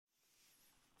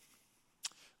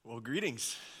Well,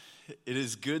 greetings. It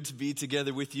is good to be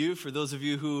together with you. For those of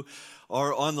you who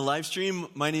are on the live stream,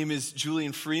 my name is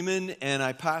Julian Freeman, and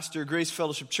I pastor Grace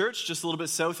Fellowship Church just a little bit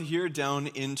south of here down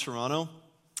in Toronto.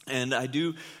 And I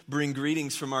do bring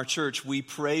greetings from our church. We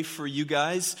pray for you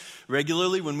guys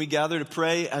regularly when we gather to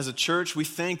pray as a church. We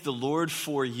thank the Lord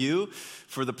for you,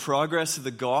 for the progress of the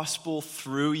gospel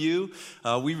through you.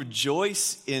 We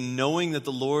rejoice in knowing that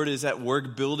the Lord is at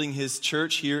work building his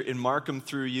church here in Markham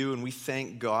through you, and we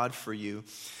thank God for you.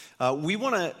 We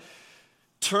want to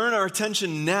turn our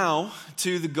attention now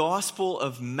to the Gospel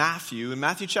of Matthew. In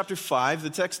Matthew chapter 5, the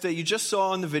text that you just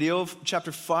saw in the video,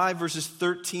 chapter 5, verses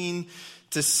 13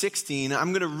 to 16.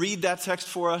 I'm going to read that text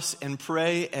for us and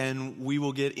pray, and we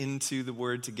will get into the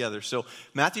word together. So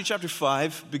Matthew chapter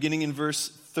 5, beginning in verse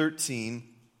 13,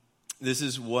 this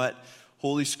is what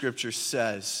Holy Scripture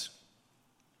says.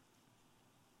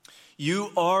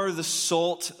 You are the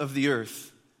salt of the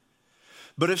earth.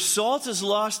 But if salt has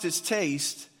lost its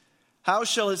taste, how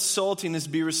shall its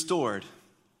saltiness be restored?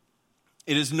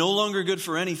 It is no longer good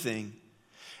for anything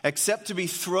except to be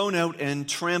thrown out and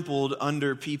trampled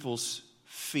under people's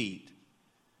feet.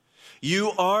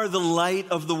 You are the light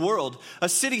of the world. A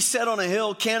city set on a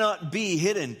hill cannot be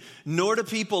hidden, nor do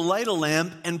people light a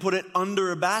lamp and put it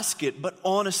under a basket, but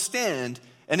on a stand,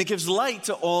 and it gives light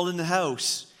to all in the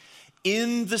house.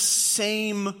 In the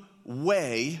same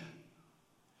way,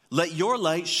 let your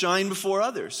light shine before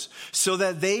others, so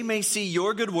that they may see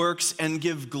your good works and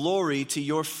give glory to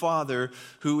your Father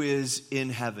who is in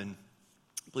heaven.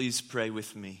 Please pray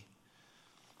with me.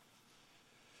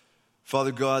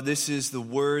 Father God, this is the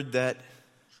word that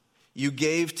you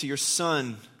gave to your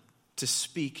Son to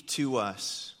speak to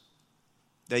us,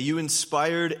 that you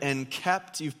inspired and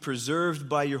kept, you've preserved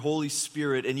by your Holy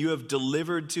Spirit, and you have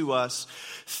delivered to us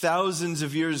thousands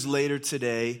of years later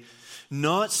today,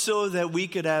 not so that we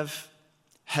could have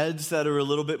heads that are a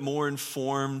little bit more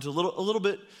informed, a little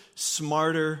bit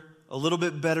smarter, a little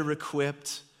bit better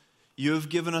equipped. You have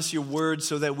given us your word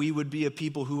so that we would be a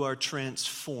people who are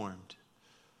transformed.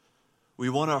 We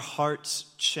want our hearts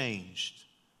changed.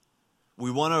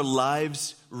 We want our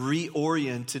lives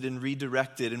reoriented and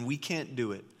redirected, and we can't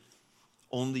do it.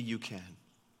 Only you can.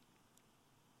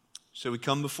 So we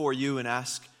come before you and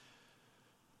ask,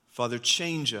 Father,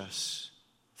 change us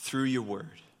through your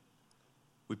word.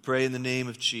 We pray in the name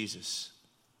of Jesus.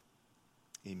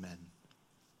 Amen.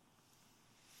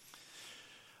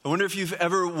 I wonder if you've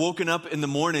ever woken up in the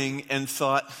morning and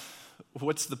thought,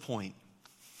 what's the point?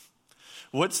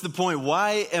 What's the point?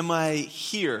 Why am I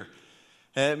here?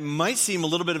 It might seem a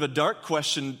little bit of a dark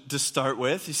question to start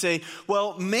with. You say,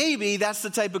 well, maybe that's the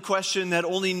type of question that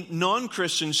only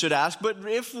non-Christians should ask. But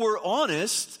if we're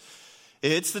honest,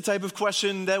 it's the type of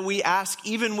question that we ask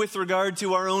even with regard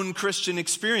to our own Christian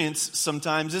experience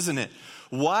sometimes, isn't it?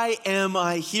 Why am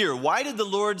I here? Why did the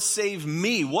Lord save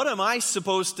me? What am I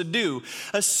supposed to do?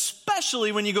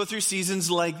 Especially when you go through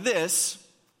seasons like this,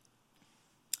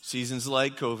 seasons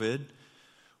like COVID,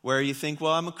 where you think,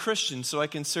 well, I'm a Christian, so I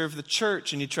can serve the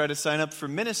church, and you try to sign up for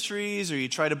ministries, or you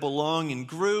try to belong in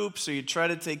groups, or you try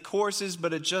to take courses,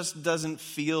 but it just doesn't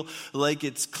feel like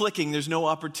it's clicking. There's no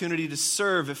opportunity to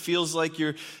serve. It feels like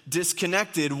you're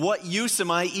disconnected. What use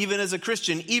am I even as a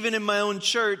Christian? Even in my own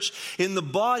church, in the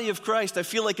body of Christ, I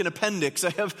feel like an appendix. I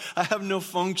have no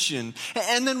function.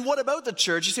 And then what about the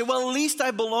church? You say, well, at least I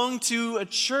belong to a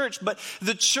church, but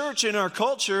the church in our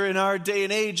culture, in our day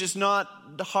and age, is not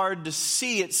hard to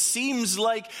see. It seems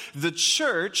like the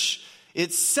church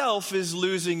itself is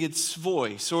losing its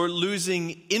voice or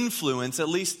losing influence, at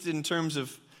least in terms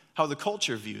of how the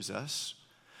culture views us.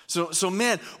 So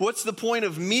man, what's the point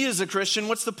of me as a Christian?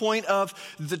 What's the point of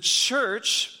the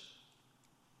church?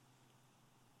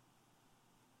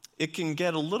 It can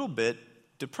get a little bit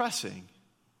depressing.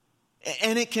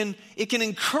 And it can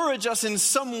encourage us in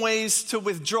some ways to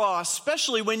withdraw,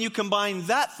 especially when you combine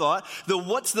that thought, the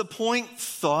what's the point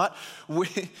thought,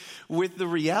 with the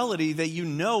reality that you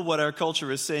know what our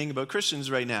culture is saying about Christians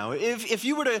right now. If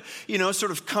you were to,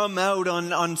 sort of come out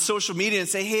on social media and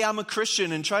say, hey, I'm a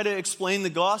Christian, and try to explain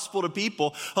the gospel to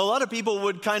people, a lot of people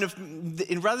would kind of,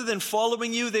 rather than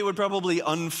following you, they would probably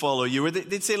unfollow you. Or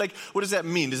they'd say, like, what does that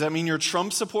mean? Does that mean you're a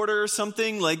Trump supporter or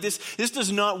something? Like, this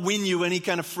does not win you any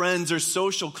kind of friends or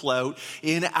social clout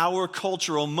in our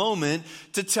cultural moment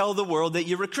to tell the world that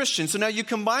you're a Christian. So now you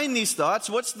combine these thoughts,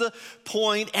 what's the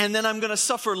point? And then I'm going to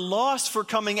suffer loss for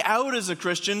coming out as a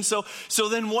Christian. So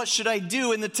then what should I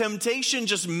do? And the temptation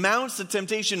just mounts, the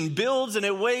temptation builds, and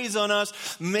it weighs on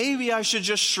us. Maybe I should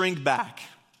just shrink back.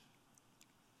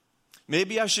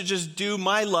 Maybe I should just do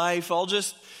my life. I'll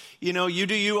just You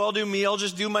do you, I'll do me. I'll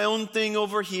just do my own thing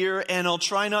over here, and I'll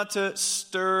try not to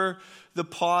stir the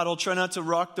pot. I'll try not to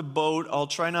rock the boat. I'll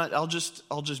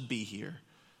just be here.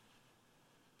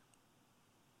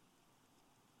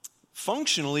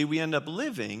 Functionally, we end up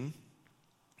living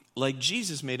like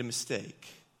Jesus made a mistake.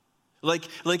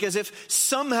 Like as if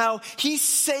somehow he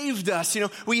saved us.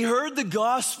 We heard the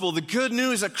gospel, the good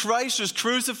news that Christ was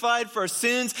crucified for our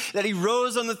sins, that he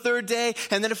rose on the third day,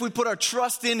 and that if we put our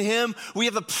trust in him, we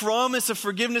have the promise of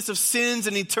forgiveness of sins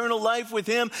and eternal life with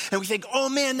him. And we think, oh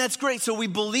man, that's great. So we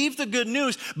believe the good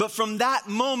news, but from that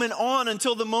moment on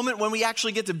until the moment when we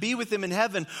actually get to be with him in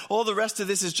heaven, all the rest of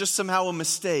this is just somehow a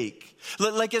mistake.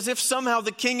 Like as if somehow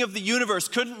the King of the universe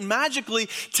couldn't magically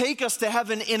take us to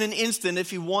heaven in an instant if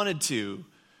he wanted to.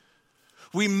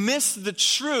 We miss the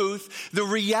truth, the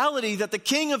reality that the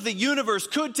King of the universe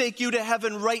could take you to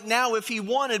heaven right now if he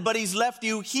wanted, but he's left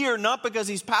you here not because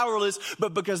he's powerless,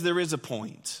 but because there is a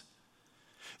point.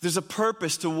 There's a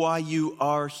purpose to why you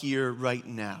are here right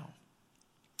now.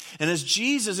 And as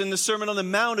Jesus in the Sermon on the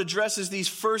Mount addresses these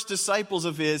first disciples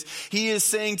of his, he is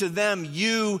saying to them,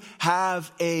 you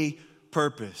have a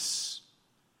purpose.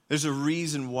 There's a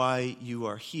reason why you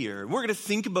are here. And we're going to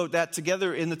think about that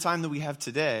together in the time that we have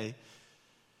today.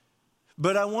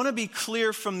 But I want to be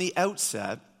clear from the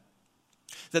outset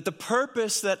that the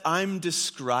purpose that I'm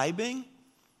describing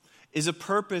is a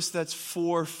purpose that's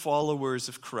for followers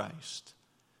of Christ.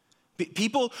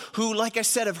 People who, like I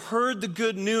said, have heard the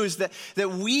good news that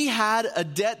we had a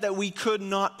debt that we could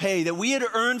not pay, that we had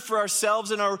earned for ourselves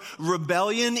in our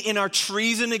rebellion, in our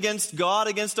treason against God,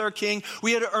 against our King.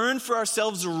 We had earned for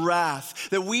ourselves wrath,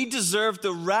 that we deserved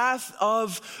the wrath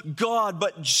of God.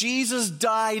 But Jesus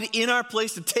died in our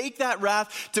place to take that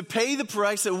wrath, to pay the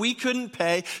price that we couldn't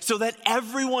pay, so that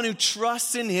everyone who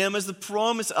trusts in him has the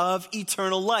promise of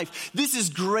eternal life. This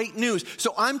is great news.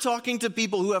 So I'm talking to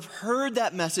people who have heard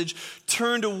that message,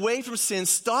 turned away from sin,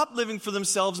 stopped living for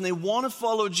themselves, and they want to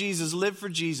follow Jesus, live for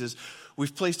Jesus.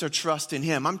 We've placed our trust in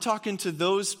him. I'm talking to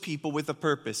those people with a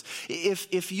purpose.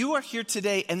 If you are here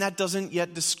today and that doesn't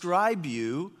yet describe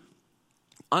you,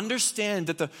 understand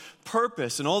that the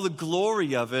purpose and all the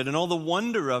glory of it and all the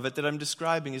wonder of it that I'm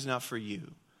describing is not for you.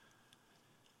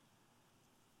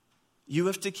 You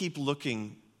have to keep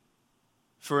looking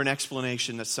for an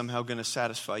explanation that's somehow going to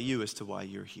satisfy you as to why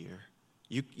you're here.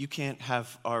 You can't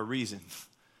have our reason.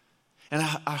 And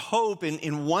I hope,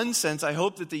 in one sense, I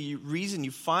hope that the reason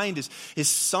you find is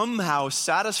somehow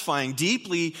satisfying,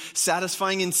 deeply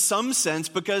satisfying in some sense,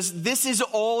 because this is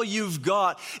all you've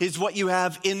got, is what you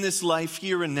have in this life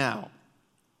here and now.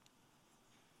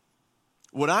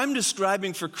 What I'm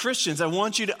describing for Christians, I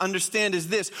want you to understand is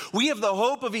this. We have the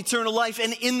hope of eternal life,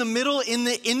 and in the middle, in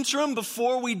the interim,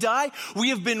 before we die, we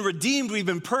have been redeemed, we've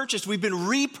been purchased, we've been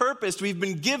repurposed, we've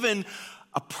been given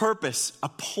a purpose, a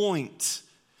point.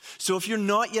 So if you're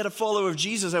not yet a follower of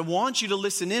Jesus, I want you to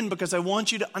listen in, because I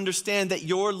want you to understand that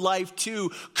your life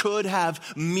too could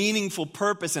have meaningful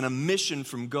purpose and a mission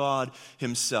from God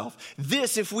himself.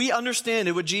 This, if we understand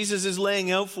it, what Jesus is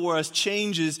laying out for us,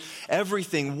 changes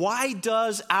everything. Why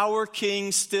does our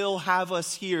King still have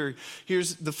us here?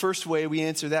 Here's the first way we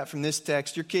answer that from this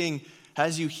text. Your King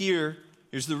has you here.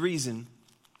 Here's the reason: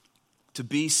 to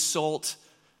be salt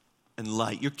and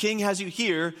light. Your King has you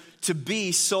here to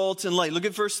be salt and light. Look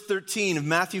at verse 13 of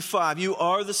Matthew 5. You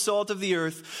are the salt of the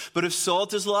earth, but if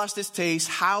salt has lost its taste,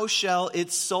 how shall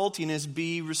its saltiness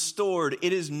be restored?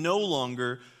 It is no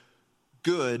longer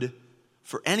good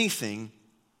for anything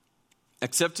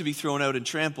except to be thrown out and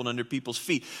trampled under people's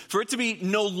feet. For it to be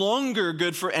no longer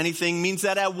good for anything means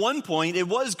that at one point it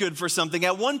was good for something.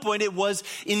 At one point it was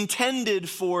intended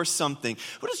for something.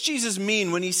 What does Jesus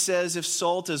mean when he says if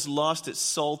salt has lost its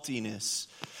saltiness?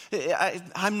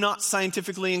 I'm not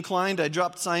scientifically inclined. I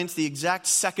dropped science the exact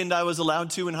second I was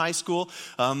allowed to in high school.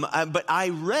 But I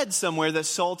read somewhere that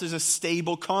salt is a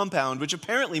stable compound, which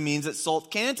apparently means that salt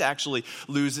can't actually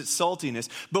lose its saltiness.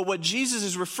 But what Jesus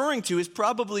is referring to is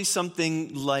probably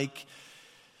something like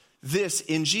this.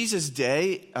 In Jesus'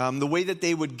 day, the way that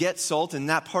they would get salt in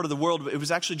that part of the world, it was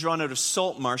actually drawn out of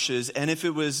salt marshes. And if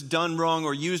it was done wrong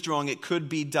or used wrong, it could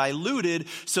be diluted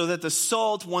so that the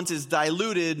salt, once it's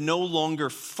diluted, no longer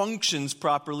functions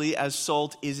properly as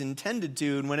salt is intended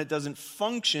to. And when it doesn't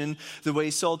function the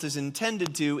way salt is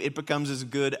intended to, it becomes as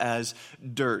good as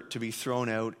dirt to be thrown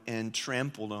out and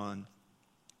trampled on.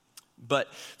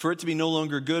 But for it to be no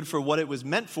longer good for what it was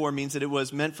meant for means that it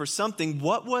was meant for something.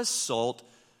 What was salt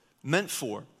meant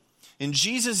for? In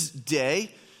Jesus' day,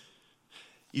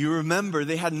 you remember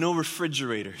they had no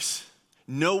refrigerators,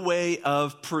 no way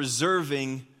of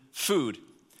preserving food.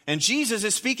 And Jesus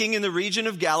is speaking in the region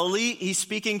of Galilee. He's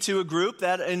speaking to a group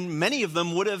that, and many of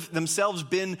them would have themselves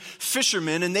been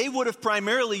fishermen, and they would have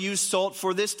primarily used salt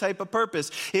for this type of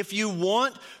purpose. If you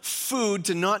want food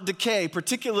to not decay,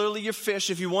 particularly your fish,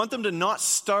 if you want them to not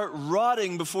start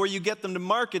rotting before you get them to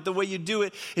market, the way you do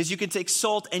it is you can take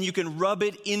salt and you can rub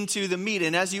it into the meat.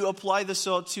 And as you apply the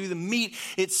salt to the meat,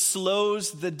 it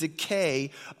slows the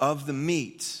decay of the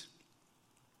meat.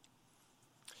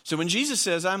 So when Jesus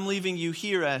says, I'm leaving you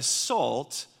here as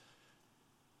salt,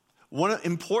 one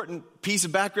important piece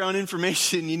of background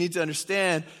information you need to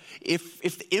understand, if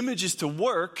the image is to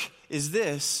work, is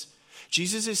this.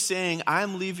 Jesus is saying,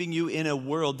 I'm leaving you in a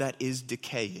world that is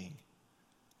decaying.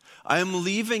 I am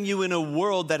leaving you in a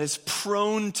world that is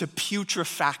prone to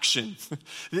putrefaction.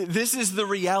 This is the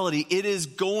reality. It is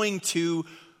going to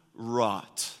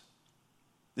rot.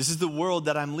 This is the world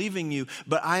that I'm leaving you,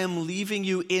 but I am leaving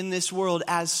you in this world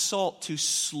as salt to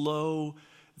slow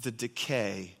the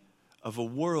decay of a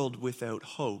world without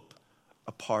hope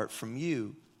apart from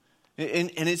you.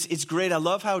 And it's great. I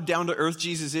love how down to earth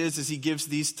Jesus is as he gives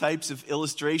these types of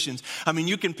illustrations. I mean,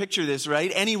 you can picture this, right?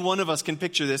 Any one of us can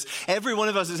picture this. Every one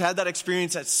of us has had that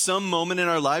experience at some moment in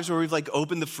our lives where we've like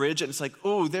opened the fridge and it's like,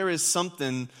 oh, there is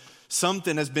something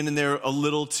has been in there a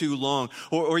little too long.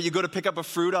 Or you go to pick up a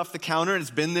fruit off the counter and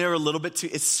it's been there a little bit too,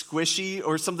 it's squishy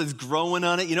or something's growing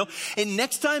on it, you know? And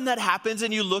next time that happens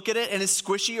and you look at it and it's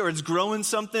squishy or it's growing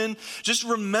something, just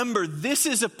remember this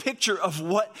is a picture of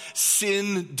what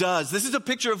sin does. This is a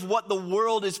picture of what the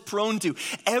world is prone to.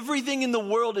 Everything in the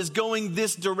world is going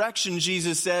this direction,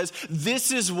 Jesus says.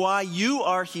 This is why you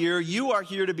are here. You are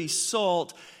here to be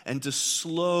salt and to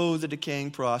slow the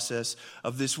decaying process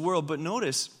of this world. But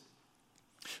notice,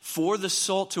 for the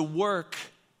salt to work,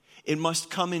 it must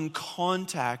come in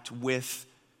contact with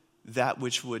that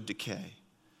which would decay.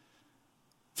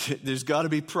 There's got to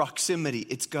be proximity.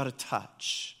 It's got to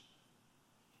touch.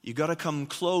 You got to come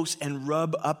close and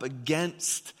rub up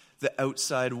against the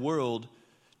outside world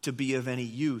to be of any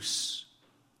use.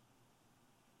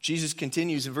 Jesus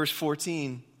continues in verse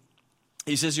 14.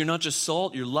 He says, you're not just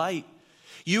salt, you're light.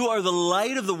 You are the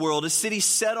light of the world. A city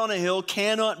set on a hill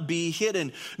cannot be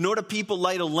hidden. Nor do people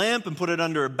light a lamp and put it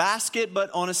under a basket, but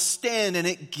on a stand, and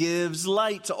it gives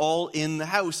light to all in the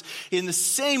house. In the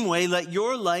same way, let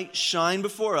your light shine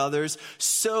before others,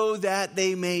 so that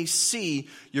they may see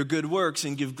your good works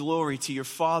and give glory to your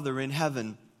Father in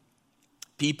heaven.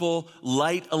 People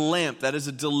light a lamp. That is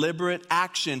a deliberate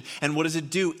action. And what does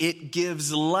it do? It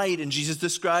gives light. And Jesus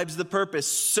describes the purpose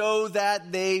so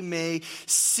that they may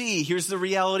see. Here's the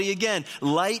reality again.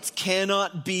 Light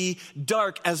cannot be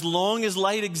dark. As long as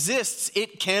light exists,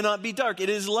 it cannot be dark. It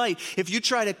is light. If you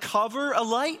try to cover a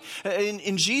light,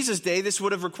 in Jesus' day, this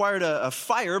would have required a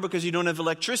fire because you don't have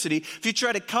electricity. If you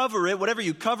try to cover it, whatever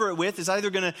you cover it with is either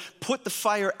going to put the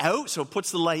fire out, so it puts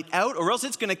the light out, or else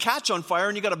it's going to catch on fire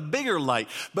and you got a bigger light.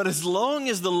 But as long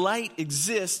as the light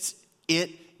exists,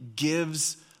 it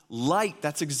gives light.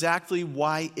 That's exactly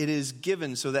why it is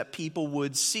given, so that people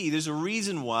would see. There's a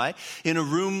reason why in a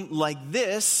room like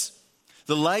this,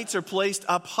 the lights are placed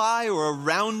up high or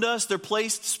around us. They're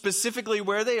placed specifically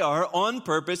where they are on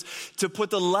purpose to put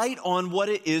the light on what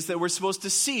it is that we're supposed to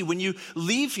see. When you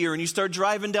leave here and you start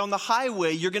driving down the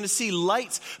highway, you're going to see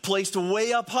lights placed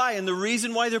way up high. And the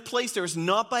reason why they're placed there is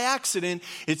not by accident.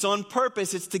 It's on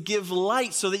purpose. It's to give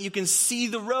light so that you can see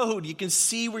the road. You can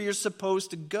see where you're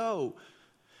supposed to go.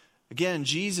 Again,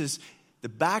 Jesus, the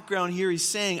background here, he's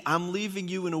saying, I'm leaving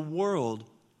you in a world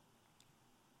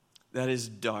that is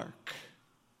dark.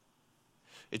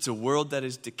 It's a world that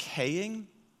is decaying,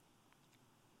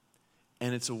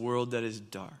 and it's a world that is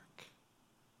dark.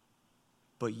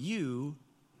 But you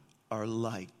are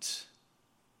light.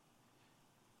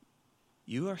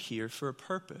 You are here for a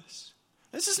purpose.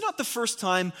 This is not the first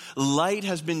time light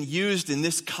has been used in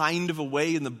this kind of a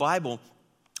way in the Bible.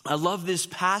 I love this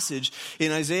passage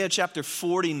in Isaiah chapter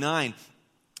 49.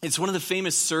 It's one of the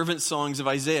famous servant songs of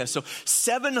Isaiah. So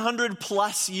 700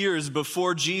 plus years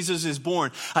before Jesus is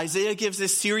born, Isaiah gives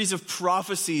this series of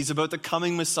prophecies about the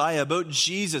coming Messiah, about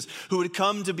Jesus, who would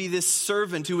come to be this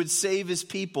servant who would save his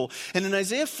people. And in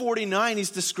Isaiah 49,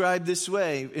 he's described this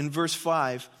way in verse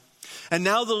 5. And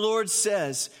now the Lord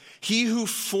says, he who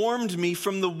formed me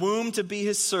from the womb to be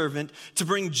his servant, to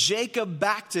bring Jacob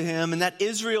back to him, and that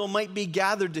Israel might be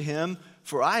gathered to him,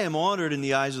 for I am honored in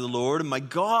the eyes of the Lord, and my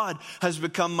God has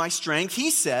become my strength. He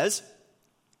says,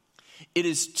 it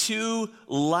is too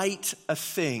light a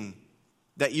thing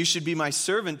that you should be my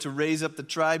servant to raise up the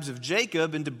tribes of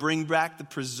Jacob and to bring back the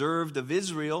preserved of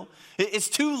Israel. It's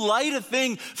too light a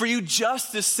thing for you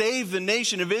just to save the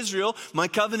nation of Israel, my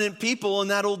covenant people in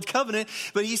that old covenant.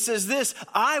 But he says this,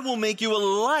 I will make you a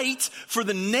light for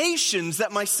the nations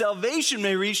that my salvation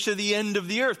may reach to the end of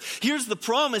the earth. Here's the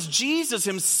promise. Jesus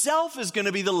himself is going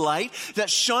to be the light that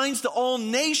shines to all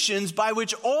nations by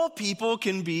which all people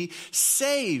can be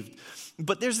saved.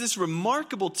 But there's this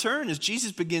remarkable turn as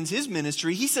Jesus begins his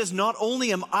ministry. He says, not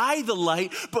only am I the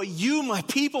light, but you, my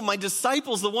people, my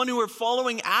disciples, the one who are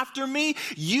following after me,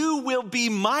 you will be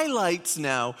my lights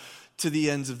now to the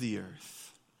ends of the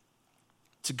earth.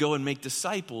 To go and make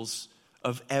disciples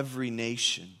of every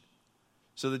nation.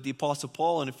 So that the Apostle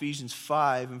Paul in Ephesians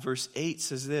 5 and verse 8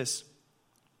 says this,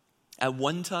 at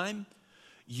one time,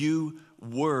 you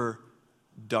were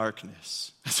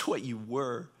darkness. That's what you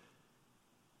were.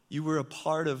 You were a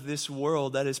part of this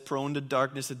world that is prone to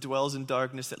darkness, that dwells in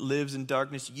darkness, that lives in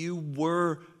darkness. You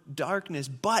were darkness.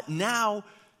 But now,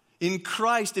 in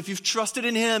Christ, if you've trusted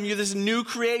in him, you're this new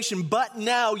creation. But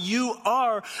now you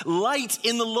are light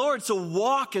in the Lord. So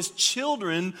walk as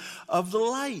children of the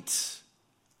light.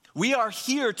 We are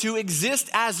here to exist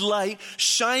as light,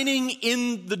 shining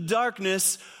in the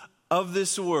darkness of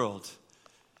this world.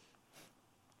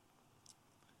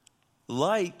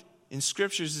 Light in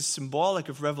scriptures is symbolic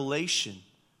of revelation,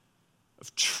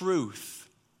 of truth,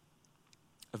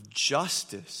 of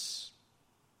justice.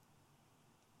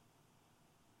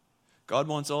 God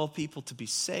wants all people to be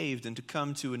saved and to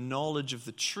come to a knowledge of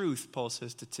the truth, Paul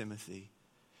says to Timothy.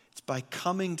 It's by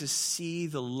coming to see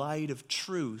the light of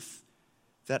truth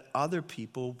that other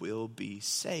people will be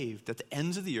saved, that the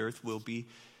ends of the earth will be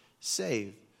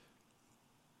saved.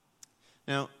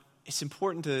 Now, it's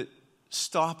important to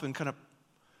stop and kind of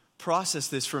process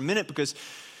this for a minute, because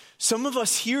some of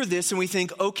us hear this and we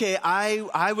think, okay,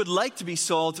 I would like to be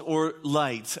salt or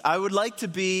light. I would like to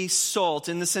be salt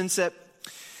in the sense that,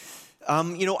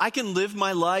 I can live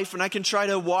my life and I can try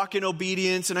to walk in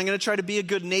obedience, and I'm going to try to be a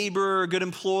good neighbor, a good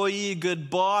employee, a good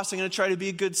boss. I'm going to try to be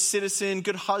a good citizen,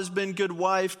 good husband, good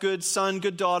wife, good son,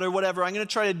 good daughter, whatever. I'm going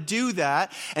to try to do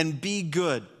that and be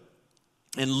good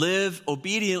and live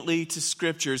obediently to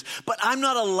scriptures. But I'm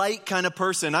not a light kind of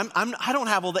person. I don't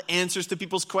have all the answers to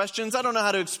people's questions. I don't know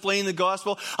how to explain the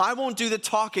gospel. I won't do the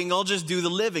talking. I'll just do the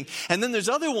living. And then there's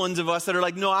other ones of us that are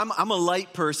like, no, I'm a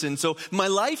light person. So my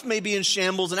life may be in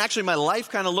shambles, and actually my life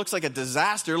kind of looks like a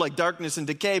disaster, like darkness and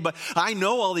decay, but I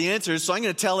know all the answers, so I'm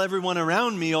going to tell everyone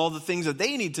around me all the things that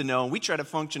they need to know. And we try to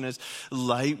function as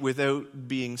light without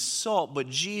being salt. But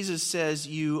Jesus says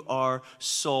you are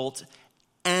salt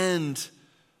and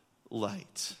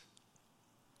light.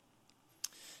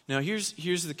 Now here's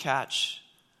the catch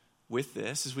with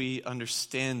this as we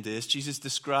understand this. Jesus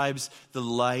describes the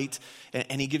light,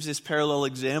 and he gives this parallel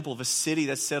example of a city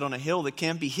that's set on a hill that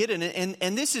can't be hidden.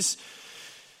 And this is,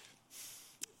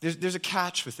 there's a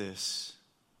catch with this.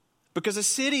 Because a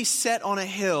city set on a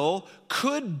hill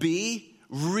could be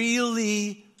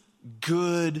really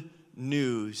good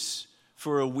news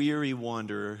for a weary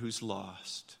wanderer who's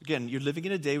lost. Again, you're living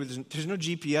in a day where there's no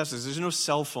GPSs, there's no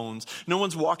cell phones. No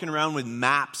one's walking around with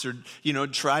maps or,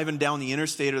 driving down the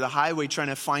interstate or the highway trying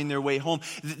to find their way home.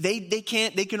 They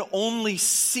can only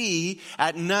see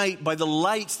at night by the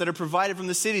lights that are provided from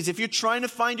the cities. If you're trying to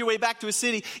find your way back to a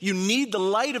city, you need the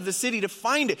light of the city to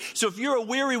find it. So if you're a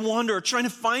weary wanderer trying to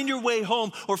find your way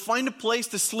home or find a place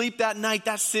to sleep that night,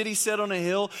 that city set on a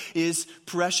hill is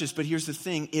precious. But here's the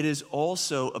thing, it is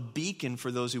also a beacon for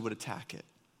those who would attack it.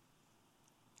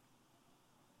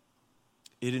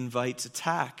 It invites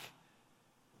attack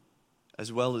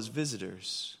as well as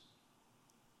visitors.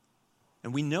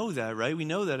 And we know that, right? We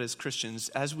know that as Christians.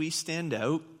 As we stand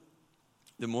out,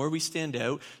 the more we stand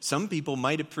out, some people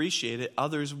might appreciate it,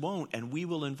 others won't, and we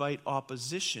will invite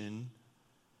opposition.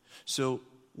 So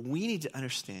we need to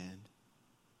understand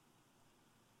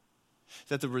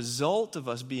that the result of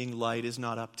us being light is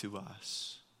not up to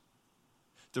us.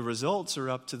 The results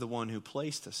are up to the one who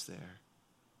placed us there.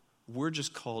 We're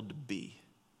just called to be.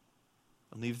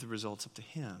 And leave the results up to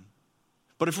him.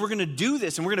 But if we're going to do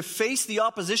this and we're going to face the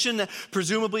opposition that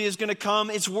presumably is going to come,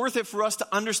 it's worth it for us to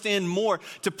understand more,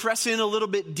 to press in a little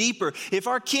bit deeper. If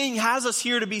our King has us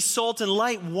here to be salt and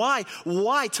light, why?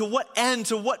 Why? To what end?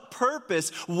 To what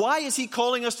purpose? Why is he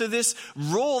calling us to this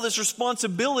role, this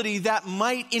responsibility that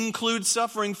might include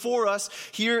suffering for us?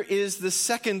 Here is the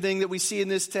second thing that we see in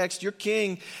this text. Your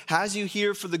King has you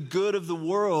here for the good of the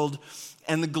world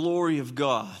and the glory of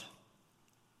God.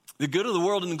 The good of the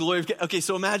world and the glory of God. Okay,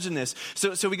 so imagine this.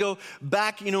 So we go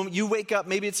back, you wake up,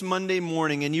 maybe it's Monday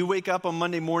morning, and you wake up on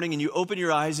Monday morning and you open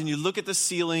your eyes and you look at the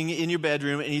ceiling in your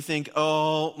bedroom and you think,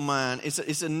 oh man,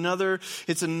 it's another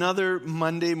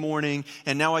Monday morning,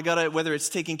 and now I gotta, whether it's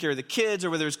taking care of the kids or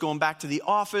whether it's going back to the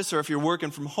office or if you're working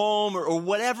from home or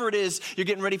whatever it is, you're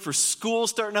getting ready for school,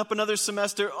 starting up another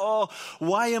semester. Oh,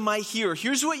 why am I here?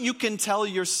 Here's what you can tell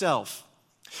yourself.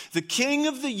 The King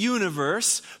of the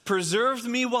universe preserved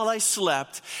me while I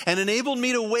slept and enabled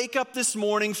me to wake up this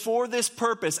morning for this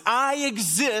purpose. I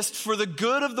exist for the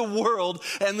good of the world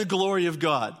and the glory of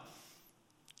God.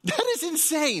 That is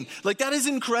insane. That is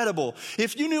incredible.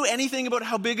 If you knew anything about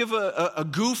how big of a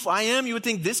goof I am, you would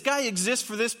think this guy exists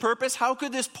for this purpose. How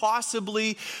could this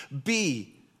possibly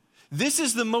be? This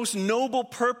is the most noble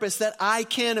purpose that I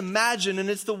can imagine, and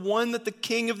it's the one that the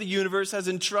King of the universe has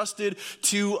entrusted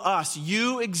to us.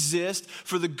 You exist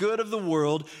for the good of the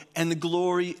world and the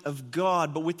glory of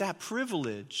God. But with that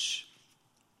privilege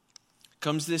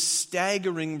comes this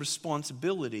staggering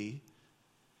responsibility,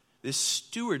 this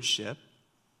stewardship.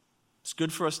 It's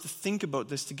good for us to think about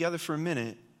this together for a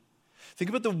minute. Think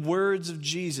about the words of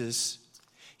Jesus.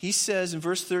 He says in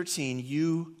verse 13,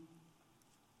 You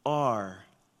are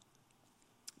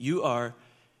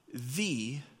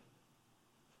the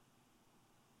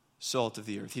salt of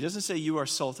the earth. He doesn't say you are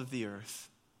salt of the earth.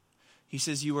 He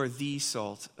says you are the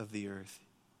salt of the earth.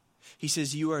 He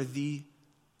says you are the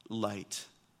light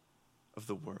of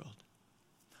the world,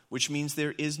 which means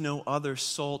there is no other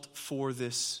salt for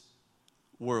this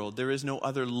world. There is no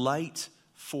other light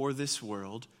for this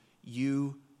world.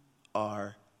 You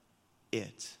are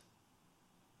it.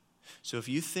 So if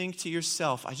you think to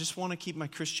yourself, I just want to keep my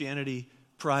Christianity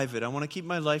private. I want to keep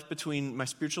my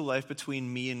spiritual life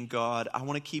between me and God. I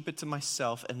want to keep it to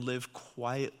myself and live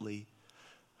quietly.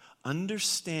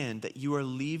 Understand that you are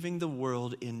leaving the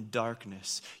world in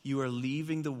darkness. You are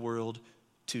leaving the world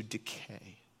to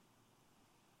decay.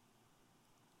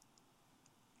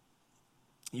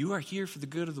 You are here for the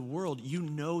good of the world. You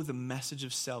know the message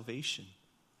of salvation.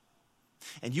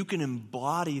 And you can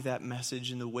embody that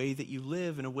message in the way that you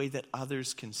live, in a way that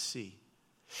others can see.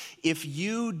 If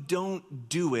you don't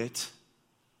do it,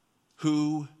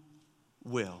 who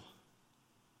will?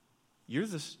 You're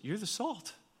the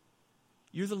salt.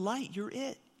 You're the light. You're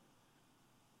it.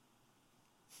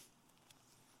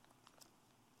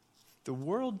 The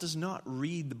world does not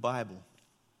read the Bible.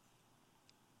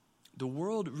 The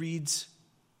world reads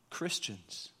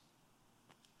Christians.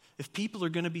 If people are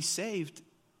going to be saved,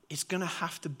 it's going to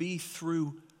have to be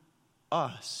through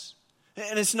us.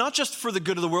 And it's not just for the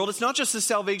good of the world. It's not just the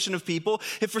salvation of people.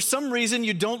 If for some reason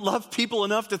you don't love people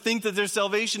enough to think that their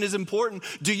salvation is important,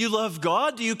 do you love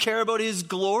God? Do you care about His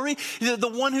glory? The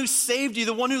one who saved you,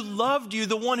 the one who loved you,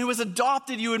 the one who has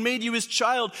adopted you and made you His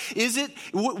child.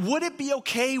 Would it be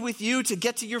okay with you to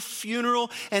get to your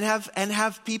funeral and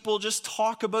have people just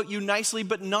talk about you nicely,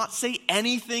 but not say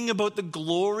anything about the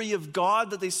glory of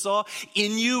God that they saw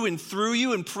in you and through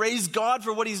you, and praise God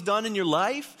for what He's done in your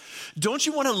life? Don't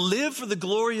you want to live for the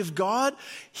glory of God?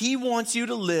 He wants you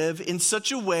to live in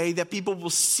such a way that people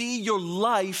will see your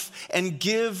life and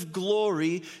give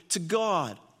glory to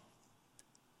God.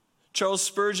 Charles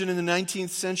Spurgeon in the 19th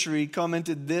century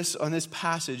commented this on this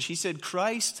passage. He said,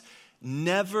 Christ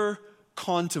never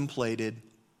contemplated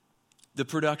the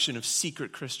production of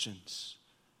secret Christians.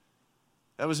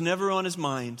 That was never on His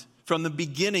mind. From the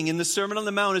beginning, in the Sermon on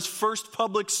the Mount, His first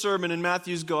public sermon in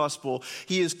Matthew's Gospel,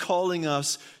 He is calling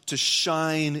us to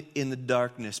shine in the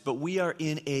darkness. But we are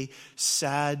in a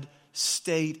sad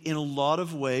state in a lot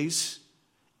of ways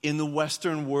in the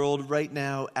Western world right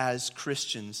now as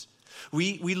Christians.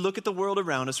 We look at the world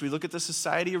around us. We look at the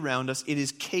society around us. It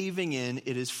is caving in.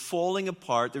 It is falling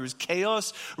apart. There is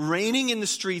chaos reigning in the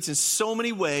streets in so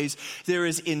many ways. There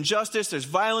is injustice. There's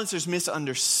violence. There's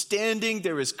misunderstanding.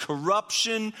 There is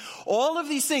corruption. All of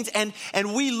these things. And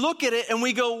we look at it and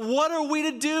we go, what are we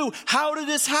to do? How did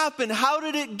this happen? How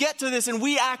did it get to this? And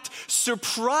we act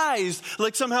surprised,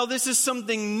 like somehow this is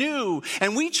something new.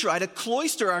 And we try to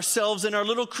cloister ourselves in our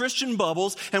little Christian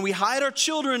bubbles, and we hide our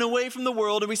children away from the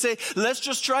world, and we say, let's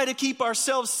just try to keep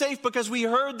ourselves safe because we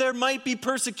heard there might be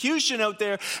persecution out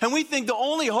there. And we think the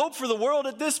only hope for the world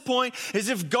at this point is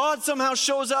if God somehow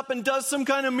shows up and does some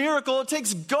kind of miracle. It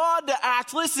takes God to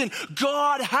act. Listen,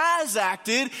 God has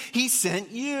acted. He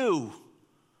sent you.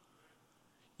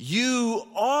 You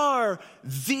are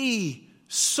the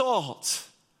salt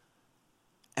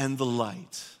and the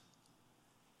light.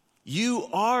 You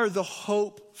are the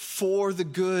hope for the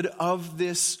good of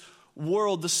this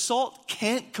world. The salt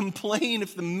can't complain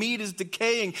if the meat is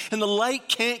decaying, and the light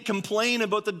can't complain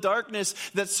about the darkness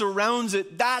that surrounds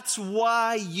it. That's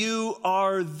why you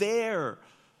are there.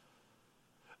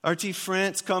 R.T.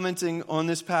 France, commenting on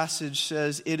this passage,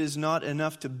 says, it is not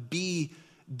enough to be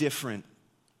different.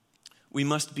 We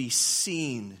must be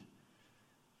seen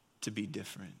to be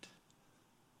different.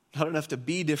 Not enough to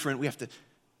be different, we have to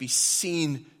be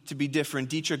seen to be different.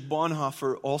 Dietrich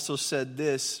Bonhoeffer also said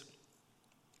this: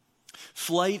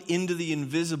 flight into the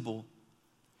invisible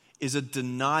is a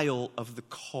denial of the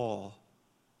call.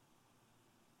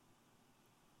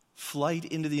 Flight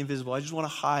into the invisible. I just want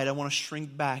to hide. I want to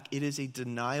shrink back. It is a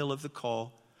denial of the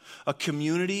call. A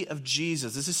community of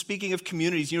Jesus. This is speaking of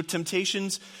communities. You know,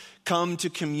 temptations come to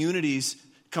communities,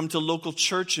 come to local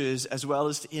churches as well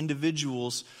as to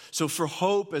individuals. So for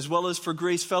Hope as well as for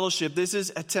Grace Fellowship, this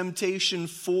is a temptation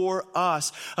for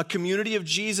us. A community of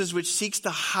Jesus which seeks to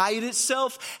hide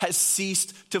itself has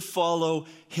ceased to follow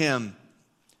him.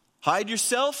 Hide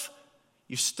yourself,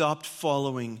 you stopped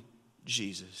following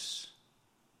Jesus.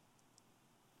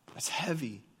 That's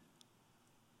heavy.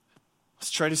 Let's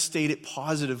try to state it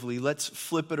positively. Let's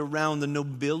flip it around. The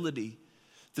nobility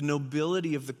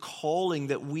of the calling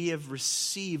that we have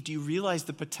received. Do you realize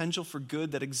the potential for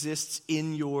good that exists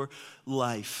in your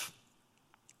life?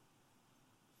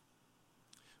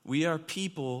 We are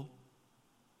people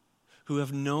who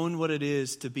have known what it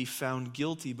is to be found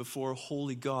guilty before a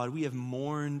holy God. We have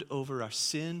mourned over our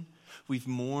sin. We've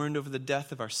mourned over the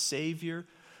death of our Savior.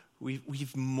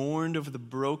 We've mourned over the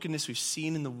brokenness we've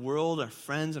seen in the world, our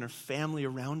friends and our family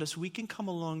around us. We can come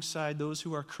alongside those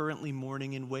who are currently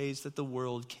mourning in ways that the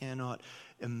world cannot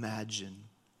imagine.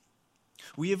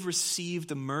 We have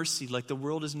received a mercy like the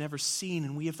world has never seen,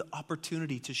 and we have the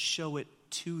opportunity to show it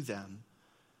to them.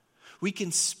 We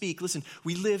can speak. Listen,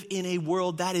 we live in a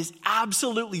world that is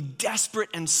absolutely desperate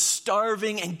and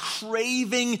starving and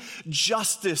craving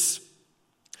justice.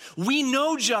 We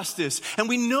know justice, and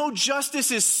we know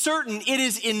justice is certain. It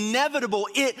is inevitable.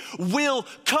 It will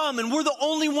come, and we're the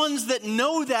only ones that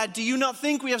know that. Do you not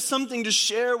think we have something to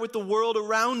share with the world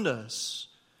around us?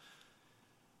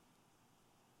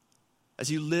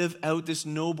 As you live out this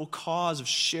noble cause of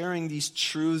sharing these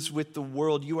truths with the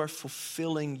world, you are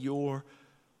fulfilling your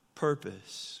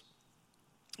purpose.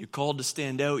 You're called to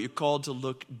stand out. You're called to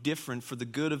look different for the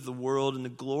good of the world and the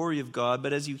glory of God.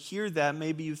 But as you hear that,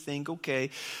 maybe you think,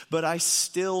 okay, but I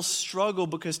still struggle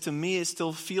because to me it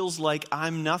still feels like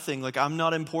I'm nothing, like I'm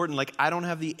not important, like I don't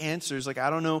have the answers, like I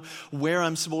don't know where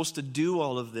I'm supposed to do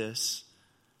all of this.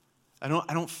 I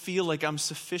don't feel like I'm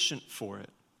sufficient for it.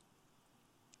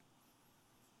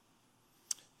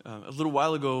 A little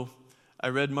while ago, I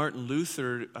read Martin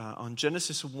Luther on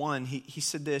Genesis 1. He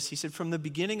said this. He said, from the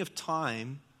beginning of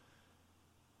time,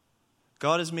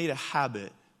 God has made a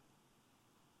habit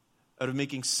out of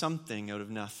making something out of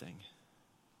nothing.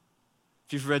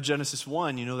 If you've read Genesis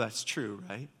 1, you know that's true,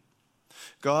 right?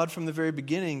 God from the very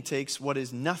beginning takes what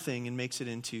is nothing and makes it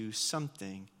into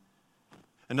something.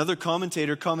 Another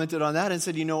commentator commented on that and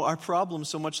said, you know, our problem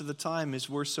so much of the time is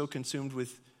we're so consumed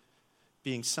with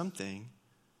being something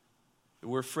that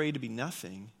we're afraid to be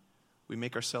nothing. We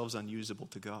make ourselves unusable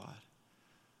to God.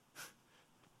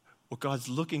 What God's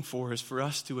looking for is for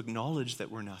us to acknowledge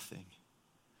that we're nothing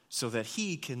so that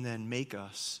he can then make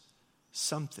us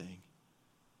something.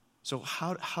 So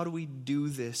how do we do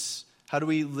this? How do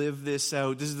we live this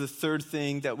out? This is the third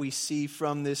thing that we see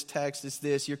from this text is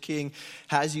this: your king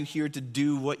has you here to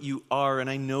do what you are. And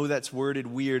I know that's worded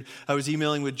weird. I was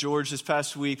emailing with George this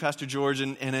past week, Pastor George,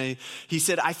 and he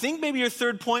said, I think maybe your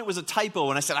third point was a typo.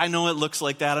 And I said, I know it looks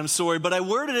like that. I'm sorry. But I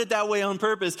worded it that way on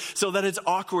purpose so that it's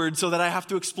awkward, so that I have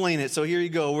to explain it. So here you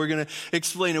go. We're going to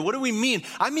explain it. What do we mean?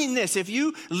 I mean this. If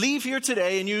you leave here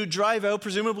today and you drive out,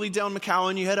 presumably down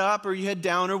McCowan, you head up or you head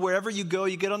down or wherever you go,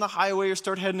 you get on the highway or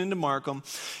start heading into Markham,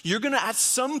 you're going to, at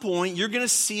some point, you're going to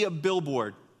see a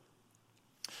billboard.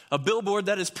 A billboard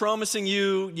that is promising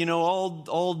you, you know,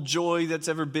 all joy that's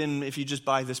ever been if you just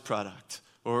buy this product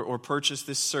or purchase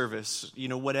this service, you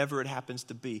know, whatever it happens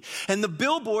to be. And the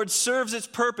billboard serves its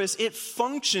purpose. It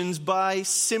functions by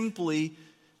simply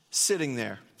sitting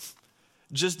there,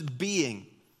 just being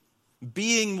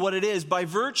what it is. By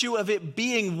virtue of it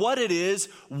being what it is,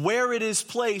 where it is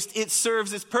placed, it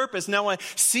serves its purpose. Now I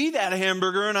see that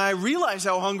hamburger and I realize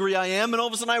how hungry I am, and all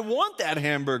of a sudden I want that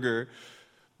hamburger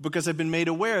because I've been made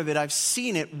aware of it. I've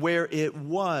seen it where it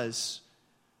was.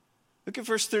 Look at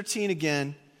verse 13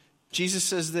 again. Jesus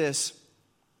says this: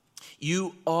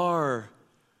 you are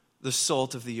the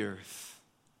salt of the earth.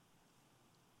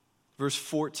 Verse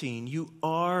 14, you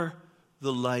are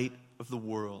the light of the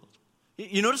world.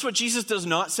 You notice what Jesus does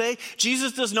not say?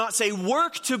 Jesus does not say,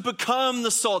 work to become the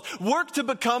salt, work to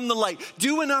become the light,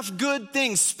 do enough good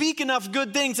things, speak enough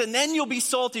good things, and then you'll be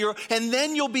saltier, and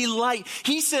then you'll be light.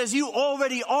 He says, you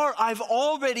already are. I've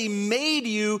already made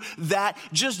you that.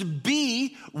 Just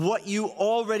be what you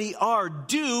already are.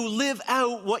 Live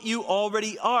out what you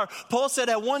already are. Paul said,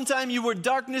 at one time you were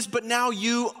darkness, but now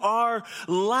you are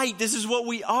light. This is what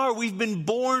we are. We've been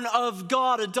born of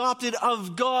God, adopted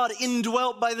of God,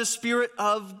 indwelt by the Spirit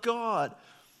of God.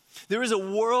 There is a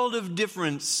world of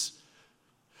difference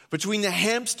between the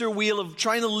hamster wheel of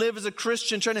trying to live as a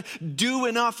Christian, trying to do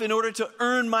enough in order to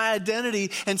earn my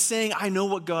identity, and saying, I know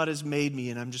what God has made me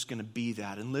and I'm just going to be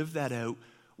that and live that out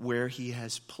where He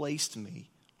has placed me.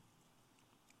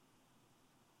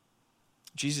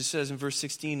 Jesus says in verse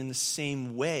 16, in the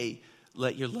same way,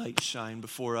 let your light shine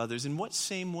before others. In what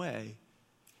same way?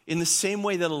 In the same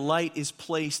way that a light is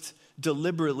placed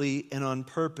deliberately and on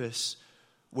purpose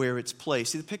where it's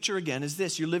placed. See, the picture again is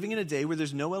this. You're living in a day where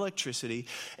there's no electricity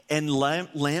and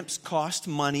lamps cost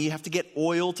money. You have to get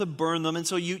oil to burn them. And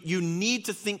so you need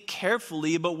to think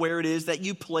carefully about where it is that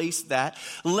you place that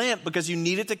lamp, because you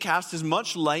need it to cast as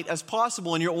much light as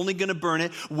possible, and you're only going to burn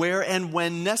it where and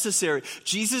when necessary.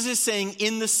 Jesus is saying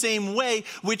in the same way,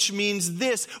 which means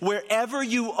this: wherever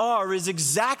you are is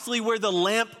exactly where the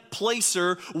lamp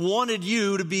placer wanted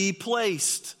you to be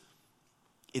placed.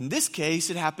 In this case,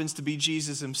 it happens to be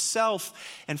Jesus Himself.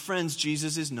 And friends,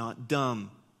 Jesus is not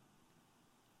dumb.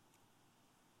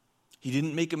 He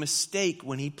didn't make a mistake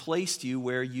when He placed you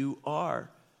where you are.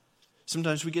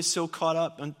 Sometimes we get so caught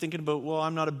up on thinking about, well,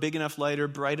 I'm not a big enough light or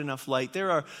bright enough light.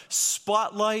 There are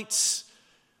spotlights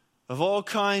of all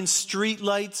kinds, street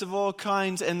lights of all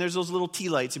kinds, and there's those little tea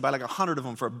lights. You buy like 100 of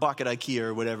them for $1 at IKEA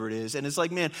or whatever it is. And it's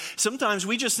like, man, sometimes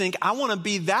we just think, I want to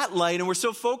be that light, and we're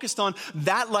so focused on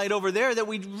that light over there that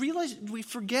we realize, we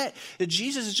forget that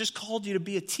Jesus has just called you to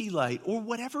be a tea light, or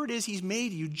whatever it is He's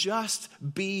made you. Just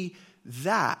be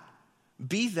that.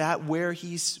 Be that where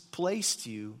He's placed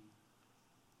you.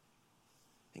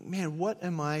 Think, man, what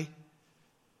am I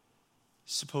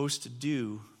supposed to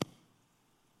do?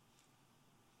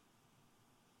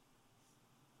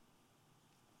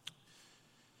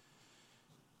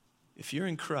 If you're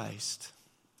in Christ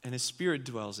and His Spirit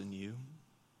dwells in you,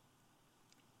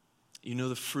 you know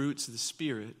the fruits of the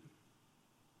Spirit: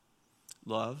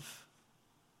 love,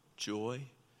 joy,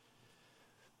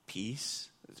 peace.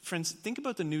 Friends, think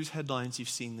about the news headlines you've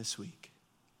seen this week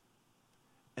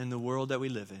and the world that we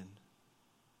live in.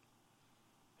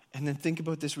 And then think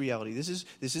about this reality. This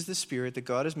is the Spirit that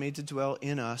God has made to dwell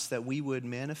in us, that we would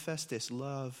manifest this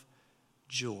love,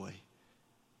 joy,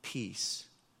 peace,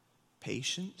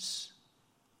 patience,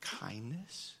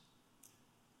 kindness,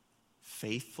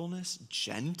 faithfulness,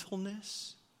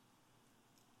 gentleness,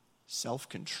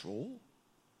 self-control.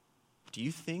 Do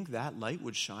you think that light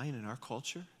would shine in our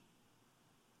culture?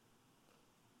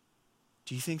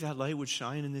 Do you think that light would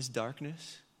shine in this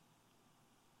darkness?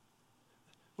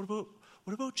 What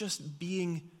about just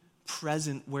being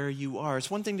present where you are? It's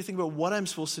one thing to think about what I'm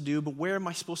supposed to do, but where am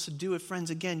I supposed to do it?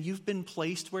 Friends, again, you've been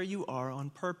placed where you are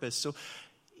on purpose. So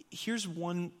here's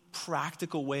one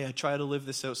practical way I try to live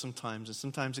this out sometimes, and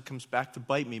sometimes it comes back to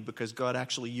bite me because God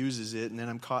actually uses it, and then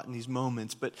I'm caught in these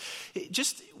moments. But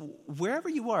just wherever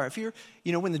you are, if you're,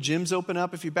 when the gyms open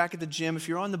up, if you're back at the gym, if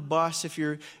you're on the bus, if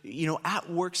you're, at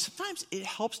work, sometimes it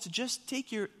helps to just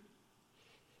take your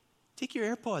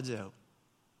AirPods out.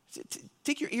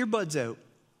 Take your earbuds out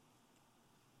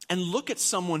and look at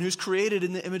someone who's created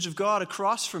in the image of God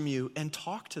across from you and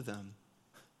talk to them.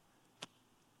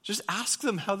 Just ask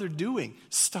them how they're doing.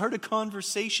 Start a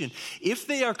conversation. If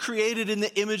they are created in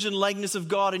the image and likeness of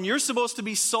God and you're supposed to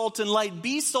be salt and light,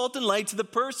 be salt and light to the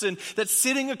person that's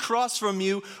sitting across from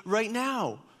you right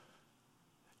now.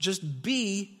 Just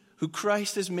be who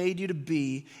Christ has made you to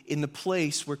be in the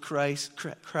place where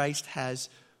Christ has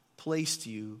placed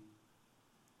you.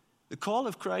 The call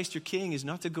of Christ your King is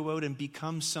not to go out and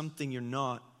become something you're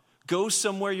not. Go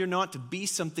somewhere you're not, to be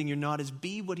something you're not, is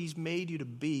be what He's made you to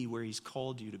be where He's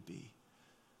called you to be.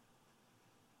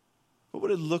 What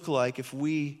would it look like if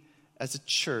we, as a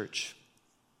church,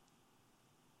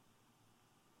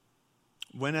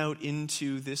 went out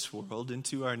into this world,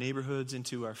 into our neighborhoods,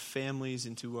 into our families,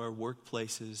 into our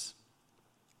workplaces,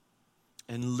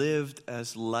 and lived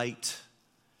as light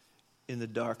in the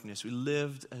darkness? We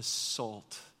lived as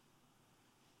salt,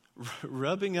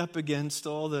 rubbing up against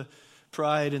all the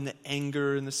pride and the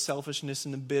anger and the selfishness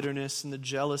and the bitterness and the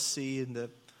jealousy and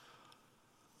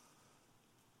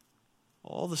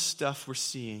all the stuff we're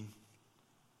seeing.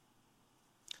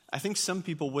 I think some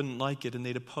people wouldn't like it and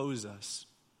they'd oppose us.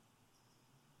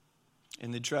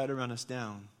 and they'd try to run us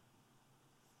down.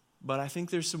 But I think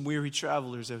there's some weary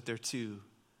travelers out there too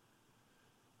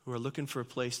who are looking for a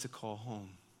place to call home.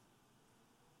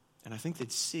 And I think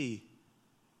they'd see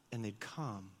and they'd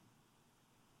come.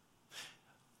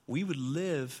 We would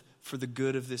live for the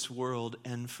good of this world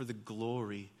and for the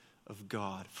glory of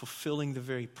God, fulfilling the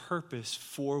very purpose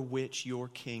for which your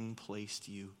King placed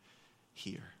you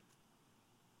here.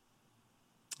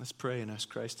 Let's pray and ask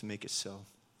Christ to make it so.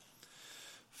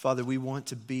 Father, we want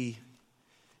to be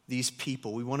these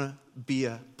people. We want to be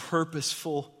a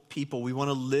purposeful people. We want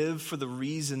to live for the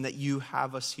reason that you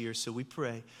have us here. So we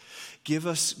pray, give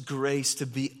us grace to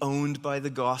be owned by the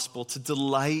gospel, to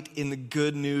delight in the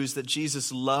good news that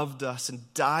Jesus loved us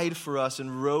and died for us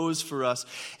and rose for us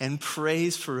and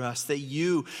prays for us, that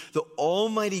you, the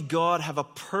Almighty God, have a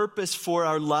purpose for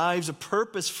our lives, a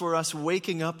purpose for us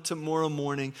waking up tomorrow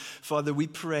morning. Father, we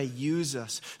pray, use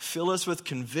us. Fill us with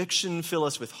conviction, fill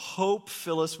us with hope,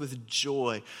 fill us with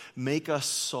joy. Make us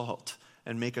salt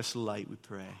and make us light, we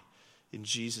pray. In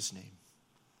Jesus' name,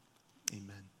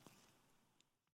 amen.